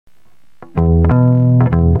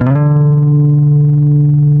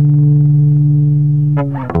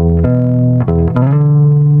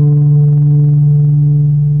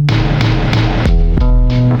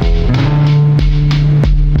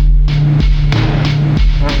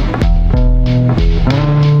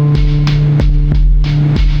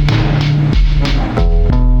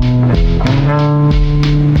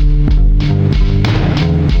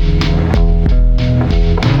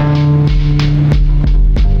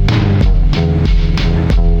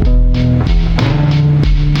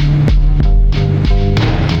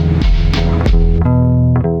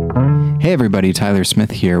Hey everybody, Tyler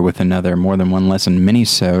Smith here with another More Than One Lesson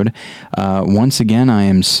mini-sode. Once again, I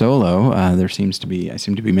am solo. I seem to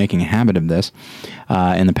be making a habit of this.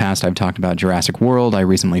 In the past, I've talked about Jurassic World. I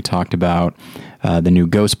recently talked about the new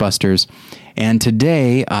Ghostbusters. And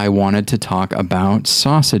today, I wanted to talk about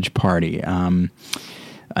Sausage Party. A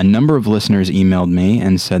number of listeners emailed me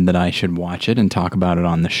and said that I should watch it and talk about it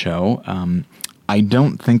on the show. I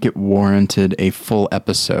don't think it warranted a full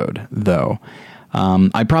episode, though.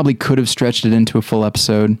 I probably could have stretched it into a full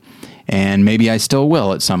episode, and maybe I still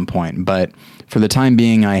will at some point. But for the time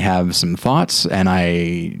being, I have some thoughts, and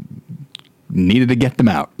I needed to get them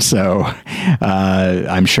out. So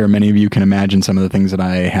I'm sure many of you can imagine some of the things that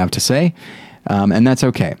I have to say, and that's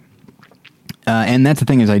okay. And that's the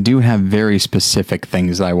thing is I do have very specific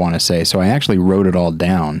things that I want to say. So I actually wrote it all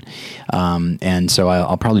down, and so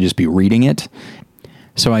I'll probably just be reading it.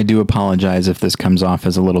 So I do apologize if this comes off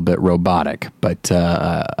as a little bit robotic, but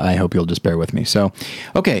I hope you'll just bear with me. So,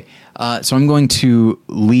 okay, so I'm going to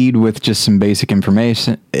lead with just some basic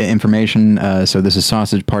information. So this is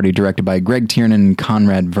Sausage Party, directed by Greg Tiernan and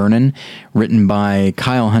Conrad Vernon, written by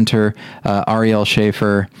Kyle Hunter, Ariel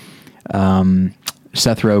Schaefer,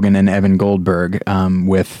 Seth Rogen, and Evan Goldberg,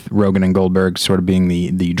 with Rogen and Goldberg sort of being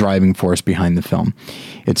the driving force behind the film.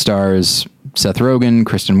 It stars Seth Rogen,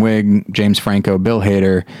 Kristen Wiig, James Franco, Bill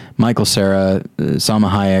Hader, Michael Cera,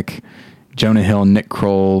 Salma Hayek, Jonah Hill, Nick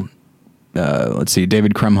Kroll,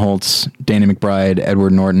 David Krumholtz, Danny McBride,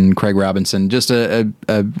 Edward Norton, Craig Robinson, just a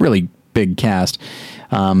really big cast,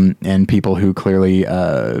 and people who clearly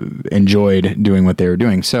enjoyed doing what they were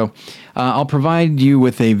doing. So I'll provide you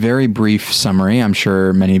with a very brief summary. I'm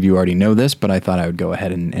sure many of you already know this, but I thought I would go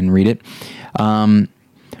ahead and read it.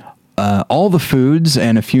 All the foods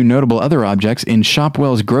and a few notable other objects in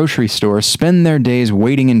Shopwell's grocery store spend their days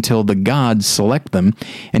waiting until the gods select them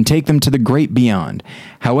and take them to the great beyond.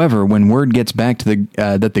 However, when word gets back to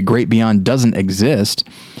that the great beyond doesn't exist,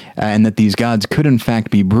 and that these gods could in fact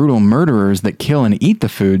be brutal murderers that kill and eat the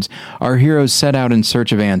foods, our heroes set out in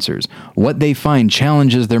search of answers. What they find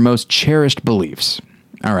challenges their most cherished beliefs.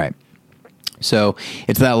 All right. So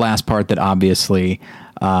it's that last part that obviously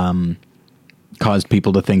caused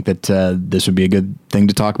people to think that this would be a good thing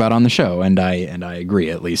to talk about on the show, and I agree,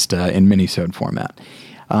 at least in mini-sode format.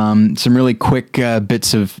 Some really quick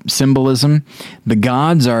bits of symbolism. The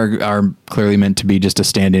gods are clearly meant to be just a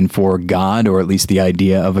stand-in for God, or at least the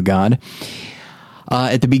idea of a god.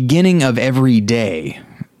 At the beginning of every day,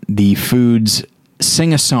 the foods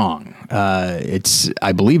sing a song.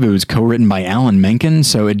 I believe it was co-written by Alan Menken,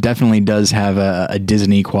 so it definitely does have a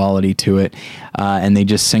Disney quality to it. And they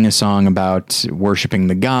just sing a song about worshiping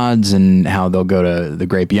the gods and how they'll go to the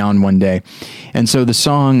great beyond one day. And so the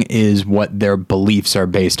song is what their beliefs are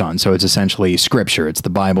based on. So it's essentially scripture. It's the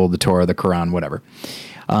Bible, the Torah, the Quran, whatever.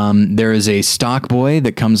 There is a stock boy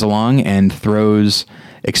that comes along and throws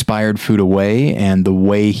expired food away, and the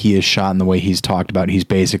way he is shot and the way he's talked about, he's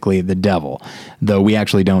basically the devil, though we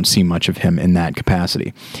actually don't see much of him in that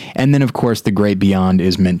capacity. And then, of course, the great beyond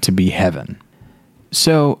is meant to be heaven.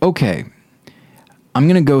 So, okay, I'm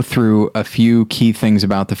going to go through a few key things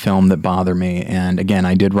about the film that bother me, and again,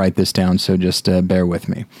 I did write this down, so just bear with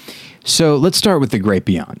me. So, let's start with the great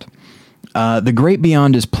beyond. The great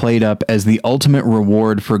beyond is played up as the ultimate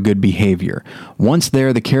reward for good behavior. Once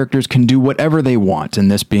there, the characters can do whatever they want, and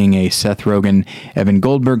this being a Seth Rogen, Evan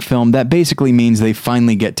Goldberg film, that basically means they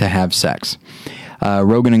finally get to have sex.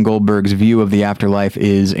 Rogen and Goldberg's view of the afterlife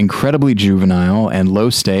is incredibly juvenile and low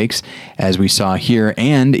stakes, as we saw here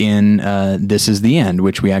and in This Is the End,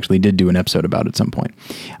 which we actually did do an episode about at some point.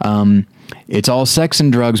 It's all sex and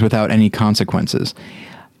drugs without any consequences.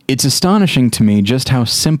 It's astonishing to me just how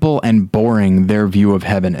simple and boring their view of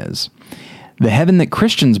heaven is. The heaven that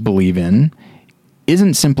Christians believe in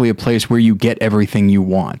isn't simply a place where you get everything you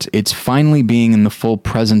want. It's finally being in the full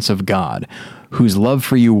presence of God, whose love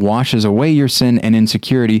for you washes away your sin and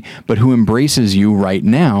insecurity, but who embraces you right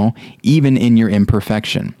now, even in your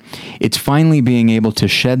imperfection. It's finally being able to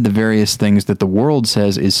shed the various things that the world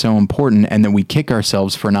says is so important and that we kick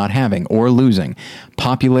ourselves for not having or losing: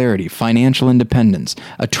 popularity, financial independence,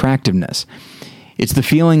 attractiveness. It's the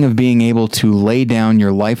feeling of being able to lay down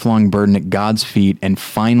your lifelong burden at God's feet and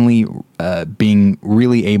finally being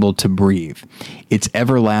really able to breathe. It's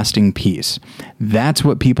everlasting peace. That's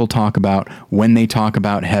what people talk about when they talk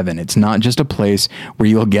about heaven. It's not just a place where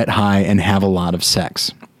you'll get high and have a lot of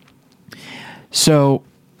sex. So,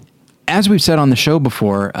 as we've said on the show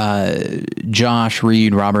before, Josh,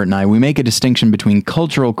 Reed, Robert, and I, we make a distinction between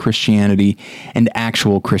cultural Christianity and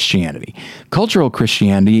actual Christianity. Cultural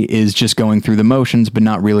Christianity is just going through the motions, but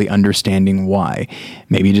not really understanding why.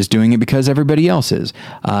 Maybe just doing it because everybody else is.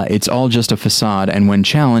 It's all just a facade, and when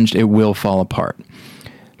challenged, it will fall apart.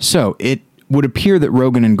 So, it would appear that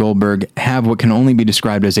Rogan and Goldberg have what can only be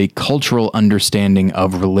described as a cultural understanding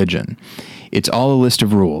of religion. It's all a list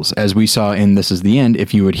of rules. As we saw in This Is the End,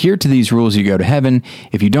 if you adhere to these rules, you go to heaven.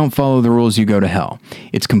 If you don't follow the rules, you go to hell.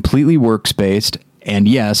 It's completely works-based, and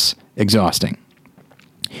yes, exhausting.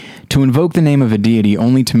 To invoke the name of a deity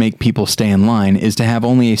only to make people stay in line is to have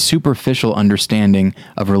only a superficial understanding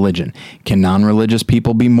of religion. Can non-religious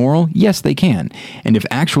people be moral? Yes, they can. And if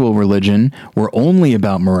actual religion were only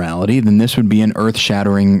about morality, then this would be an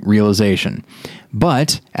earth-shattering realization.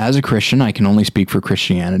 But, as a Christian, I can only speak for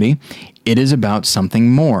Christianity, it is about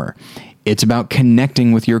something more. It's about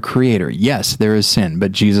connecting with your Creator. Yes, there is sin,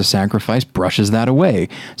 but Jesus' sacrifice brushes that away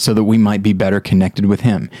so that we might be better connected with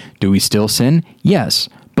Him. Do we still sin? Yes.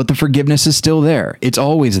 But the forgiveness is still there. It's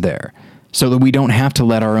always there. So that we don't have to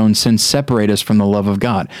let our own sins separate us from the love of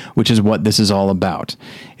God, which is what this is all about.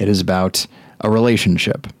 It is about a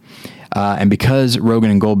relationship. And because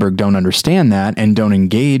Rogan and Goldberg don't understand that and don't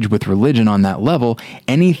engage with religion on that level,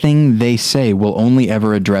 anything they say will only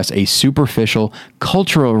ever address a superficial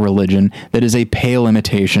cultural religion that is a pale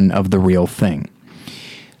imitation of the real thing.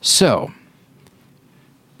 So,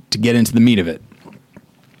 to get into the meat of it,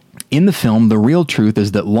 in the film, the real truth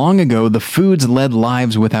is that long ago, the foods led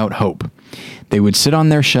lives without hope. They would sit on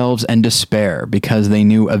their shelves and despair because they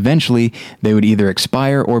knew eventually they would either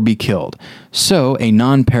expire or be killed. So, a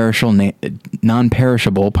non-perishable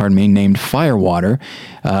named Firewater,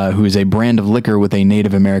 who is a brand of liquor with a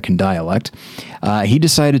Native American dialect, he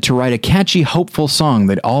decided to write a catchy, hopeful song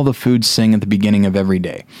that all the foods sing at the beginning of every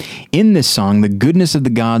day. In this song, the goodness of the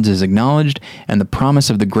gods is acknowledged and the promise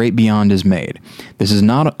of the great beyond is made.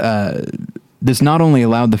 This not only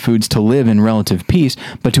allowed the foods to live in relative peace,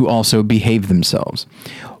 but to also behave themselves.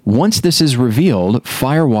 Once this is revealed,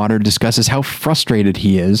 Firewater discusses how frustrated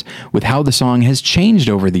he is with how the song has changed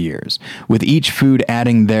over the years, with each food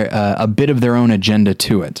adding a bit of their own agenda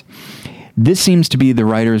to it. This seems to be the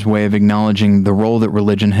writer's way of acknowledging the role that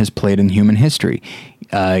religion has played in human history,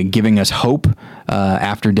 giving us hope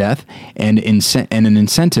after death and an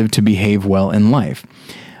incentive to behave well in life.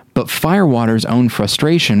 But Firewater's own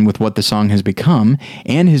frustration with what the song has become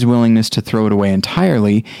and his willingness to throw it away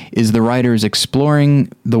entirely is the writer's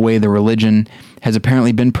exploring the way the religion has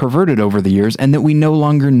apparently been perverted over the years and that we no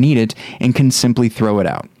longer need it and can simply throw it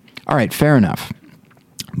out. All right, fair enough.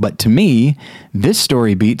 But to me, this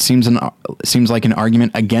story beat seems like an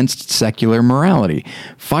argument against secular morality.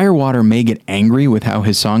 Firewater may get angry with how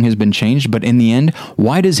his song has been changed, but in the end,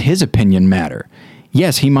 why does his opinion matter?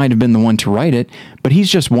 Yes, he might have been the one to write it, but he's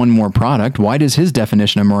just one more product. Why does his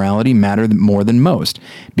definition of morality matter more than most?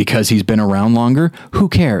 Because he's been around longer? Who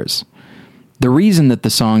cares? The reason that the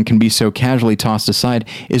song can be so casually tossed aside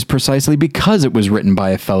is precisely because it was written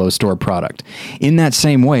by a fellow store product. In that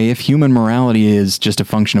same way, if human morality is just a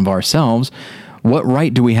function of ourselves, what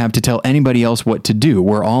right do we have to tell anybody else what to do?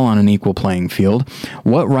 We're all on an equal playing field.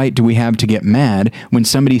 What right do we have to get mad when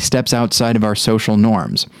somebody steps outside of our social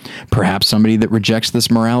norms? Perhaps somebody that rejects this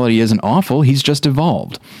morality isn't awful, he's just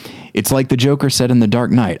evolved. It's like the Joker said in The Dark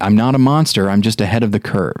Knight, I'm not a monster, I'm just ahead of the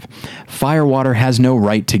curve. Firewater has no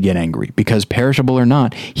right to get angry, because perishable or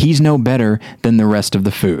not, he's no better than the rest of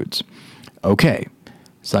the foods. Okay.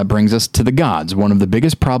 So that brings us to the gods. One of the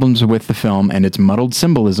biggest problems with the film and its muddled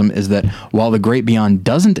symbolism is that while the great beyond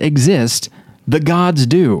doesn't exist, the gods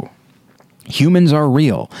do. Humans are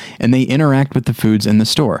real, and they interact with the foods in the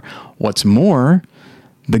store. What's more,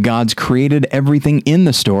 the gods created everything in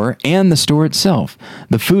the store and the store itself.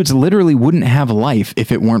 The foods literally wouldn't have life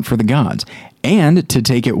if it weren't for the gods. And to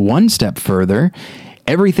take it one step further,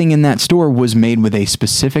 everything in that store was made with a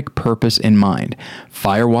specific purpose in mind.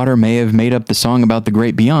 Firewater may have made up the song about the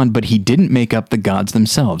great beyond, but he didn't make up the gods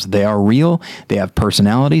themselves. They are real, they have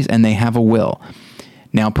personalities, and they have a will.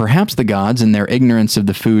 Now, perhaps the gods, in their ignorance of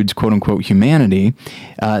the food's quote-unquote humanity,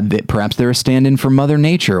 perhaps they're a stand-in for Mother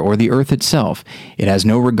Nature or the earth itself. It has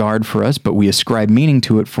no regard for us, but we ascribe meaning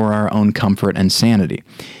to it for our own comfort and sanity.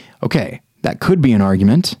 Okay, that could be an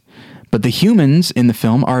argument. But the humans in the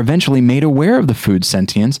film are eventually made aware of the food's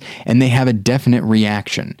sentience, and they have a definite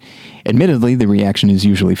reaction. Admittedly, the reaction is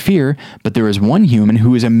usually fear, but there is one human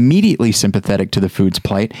who is immediately sympathetic to the food's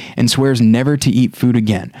plight and swears never to eat food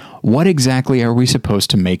again. What exactly are we supposed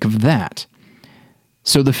to make of that?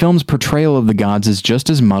 So the film's portrayal of the gods is just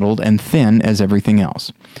as muddled and thin as everything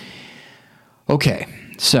else. Okay,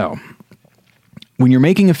 so When you're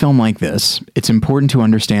making a film like this, it's important to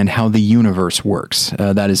understand how the universe works.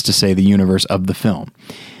 That is to say, the universe of the film.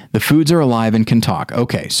 The foods are alive and can talk.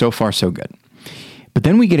 Okay, so far so good. But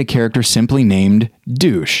then we get a character simply named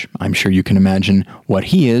Douche. I'm sure you can imagine what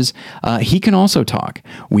he is. He can also talk.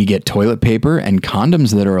 We get toilet paper and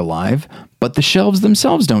condoms that are alive, but the shelves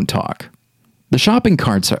themselves don't talk. The shopping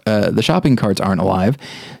carts aren't alive.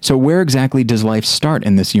 So where exactly does life start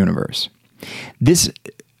in this universe?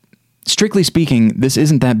 Strictly speaking, this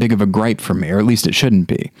isn't that big of a gripe for me, or at least it shouldn't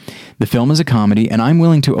be. The film is a comedy, and I'm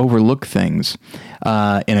willing to overlook things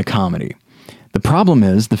in a comedy. The problem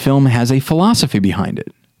is the film has a philosophy behind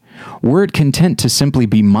it. Were it content to simply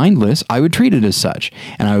be mindless, I would treat it as such,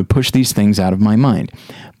 and I would push these things out of my mind.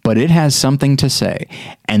 But it has something to say,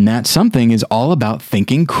 and that something is all about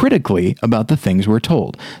thinking critically about the things we're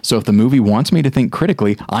told. So if the movie wants me to think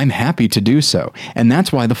critically, I'm happy to do so, and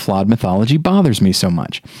that's why the flawed mythology bothers me so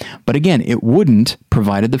much. But again, it wouldn't,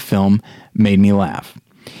 provided the film made me laugh.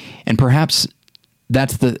 And perhaps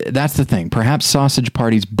that's the thing. Perhaps Sausage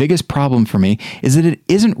Party's biggest problem for me is that it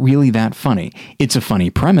isn't really that funny. It's a funny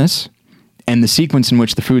premise, and the sequence in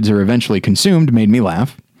which the foods are eventually consumed made me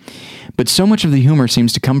laugh. But so much of the humor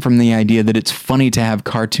seems to come from the idea that it's funny to have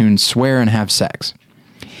cartoons swear and have sex.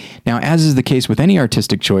 Now, as is the case with any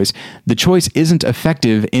artistic choice, the choice isn't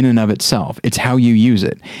effective in and of itself. It's how you use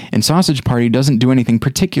it. And Sausage Party doesn't do anything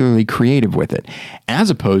particularly creative with it, as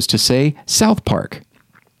opposed to, say, South Park,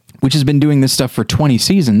 which has been doing this stuff for 20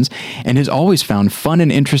 seasons and has always found fun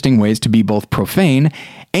and interesting ways to be both profane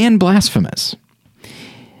and blasphemous.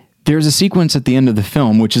 There's a sequence at the end of the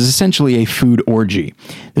film which is essentially a food orgy.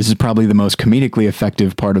 This is probably the most comedically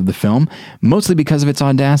effective part of the film, mostly because of its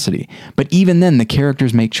audacity. But even then, the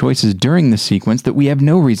characters make choices during the sequence that we have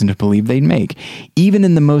no reason to believe they'd make. Even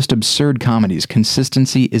in the most absurd comedies,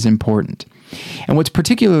 consistency is important. And what's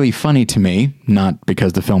particularly funny to me, not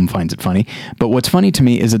because the film finds it funny, but what's funny to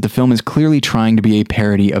me is that the film is clearly trying to be a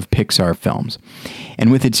parody of Pixar films.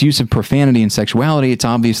 And with its use of profanity and sexuality, it's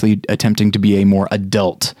obviously attempting to be a more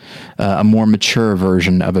adult, a more mature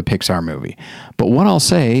version of a Pixar movie. But what I'll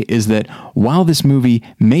say is that while this movie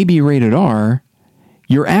may be rated R,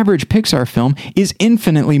 your average Pixar film is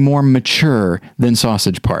infinitely more mature than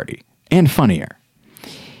Sausage Party, and funnier.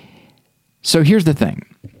 So here's the thing.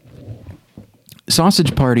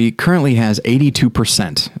 Sausage Party currently has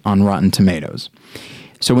 82% on Rotten Tomatoes.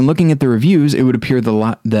 So when looking at the reviews, it would appear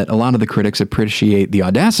that a lot of the critics appreciate the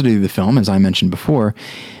audacity of the film, as I mentioned before,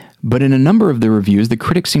 but in a number of the reviews, the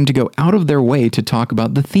critics seem to go out of their way to talk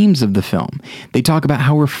about the themes of the film. They talk about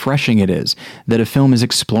how refreshing it is that a film is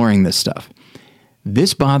exploring this stuff.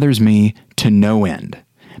 This bothers me to no end.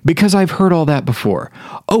 Because I've heard all that before.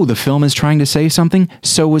 Oh, the film is trying to say something?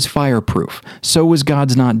 So was Fireproof. So was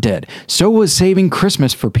God's Not Dead. So was Saving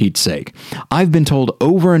Christmas, for Pete's sake. I've been told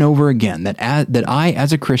over and over again that I,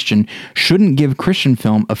 as a Christian, shouldn't give Christian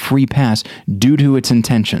film a free pass due to its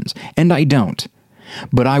intentions. And I don't.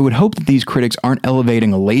 But I would hope that these critics aren't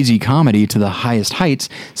elevating a lazy comedy to the highest heights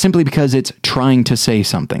simply because it's trying to say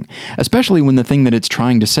something, especially when the thing that it's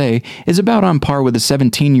trying to say is about on par with a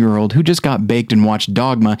 17-year-old who just got baked and watched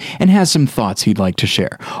Dogma and has some thoughts he'd like to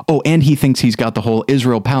share. Oh, and he thinks he's got the whole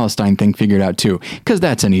Israel-Palestine thing figured out too, because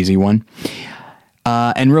that's an easy one.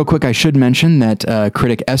 And real quick, I should mention that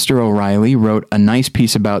critic Esther O'Reilly wrote a nice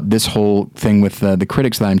piece about this whole thing with the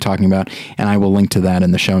critics that I'm talking about, and I will link to that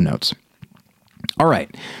in the show notes. All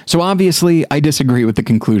right, so obviously I disagree with the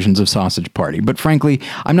conclusions of Sausage Party, but frankly,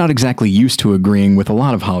 I'm not exactly used to agreeing with a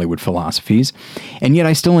lot of Hollywood philosophies, and yet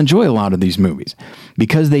I still enjoy a lot of these movies,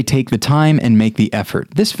 because they take the time and make the effort.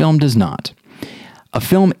 This film does not. A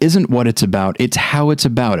film isn't what it's about, it's how it's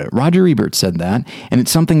about it. Roger Ebert said that, and it's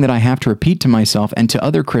something that I have to repeat to myself and to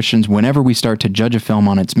other Christians whenever we start to judge a film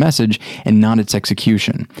on its message and not its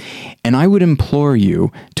execution. And I would implore you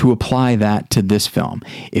to apply that to this film.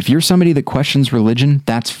 If you're somebody that questions religion,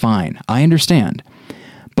 that's fine. I understand.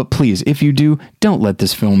 But please, if you do, don't let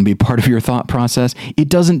this film be part of your thought process. It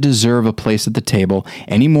doesn't deserve a place at the table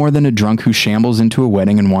any more than a drunk who shambles into a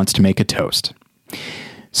wedding and wants to make a toast.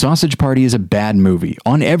 Sausage Party is a bad movie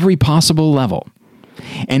on every possible level.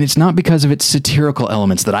 And it's not because of its satirical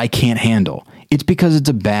elements that I can't handle. It's because it's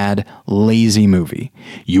a bad, lazy movie.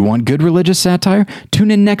 You want good religious satire?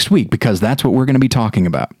 Tune in next week because that's what we're going to be talking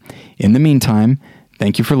about. In the meantime,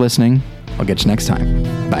 thank you for listening. I'll get you next time.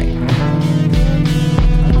 Bye.